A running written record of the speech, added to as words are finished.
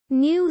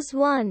News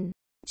 1.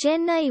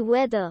 Chennai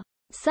weather.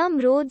 Some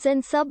roads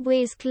and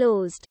subways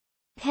closed.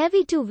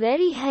 Heavy to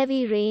very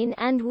heavy rain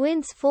and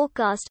winds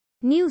forecast.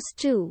 News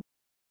 2.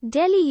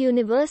 Delhi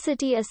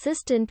University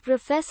assistant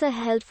professor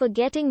held for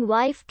getting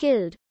wife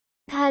killed.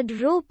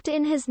 Had roped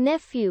in his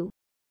nephew.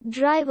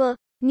 Driver.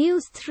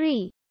 News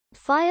 3.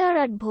 Fire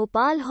at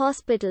Bhopal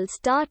hospital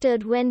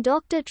started when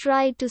doctor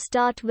tried to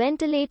start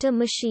ventilator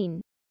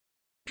machine.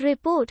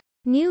 Report.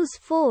 News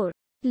 4.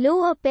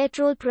 Lower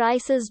petrol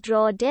prices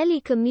draw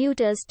Delhi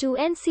commuters to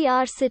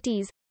NCR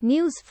cities.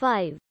 News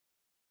 5.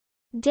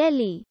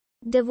 Delhi.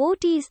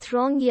 Devotees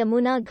throng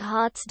Yamuna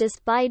ghats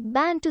despite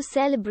ban to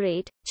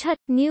celebrate Chhath.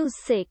 News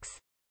 6.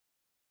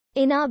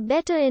 In our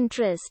better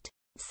interest,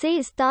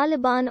 says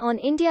Taliban on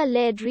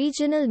India-led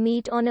regional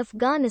meet on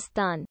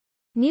Afghanistan.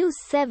 News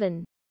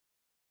 7.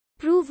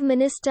 Prove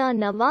Minister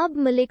Nawab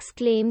Malik's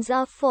claims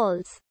are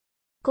false.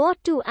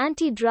 Caught to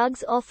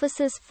anti-drugs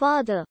officer's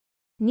father.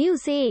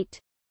 News 8.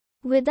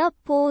 With up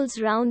polls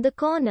round the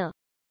corner.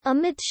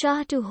 Amit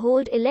Shah to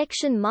hold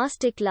election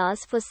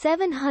masterclass for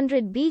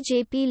 700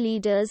 BJP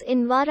leaders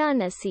in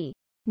Varanasi.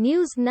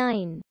 News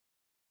 9.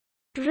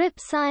 Drip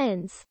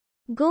science.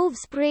 Gov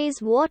sprays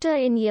water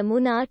in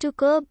Yamuna to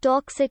curb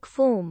toxic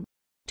foam.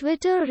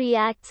 Twitter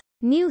reacts.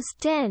 News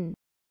 10.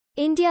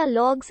 India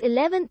logs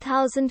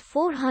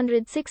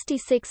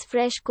 11,466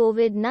 fresh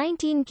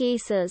COVID-19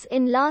 cases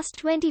in last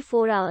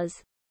 24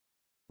 hours.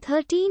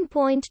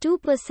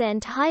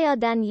 13.2% higher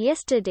than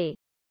yesterday.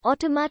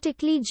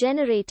 Automatically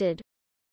generated.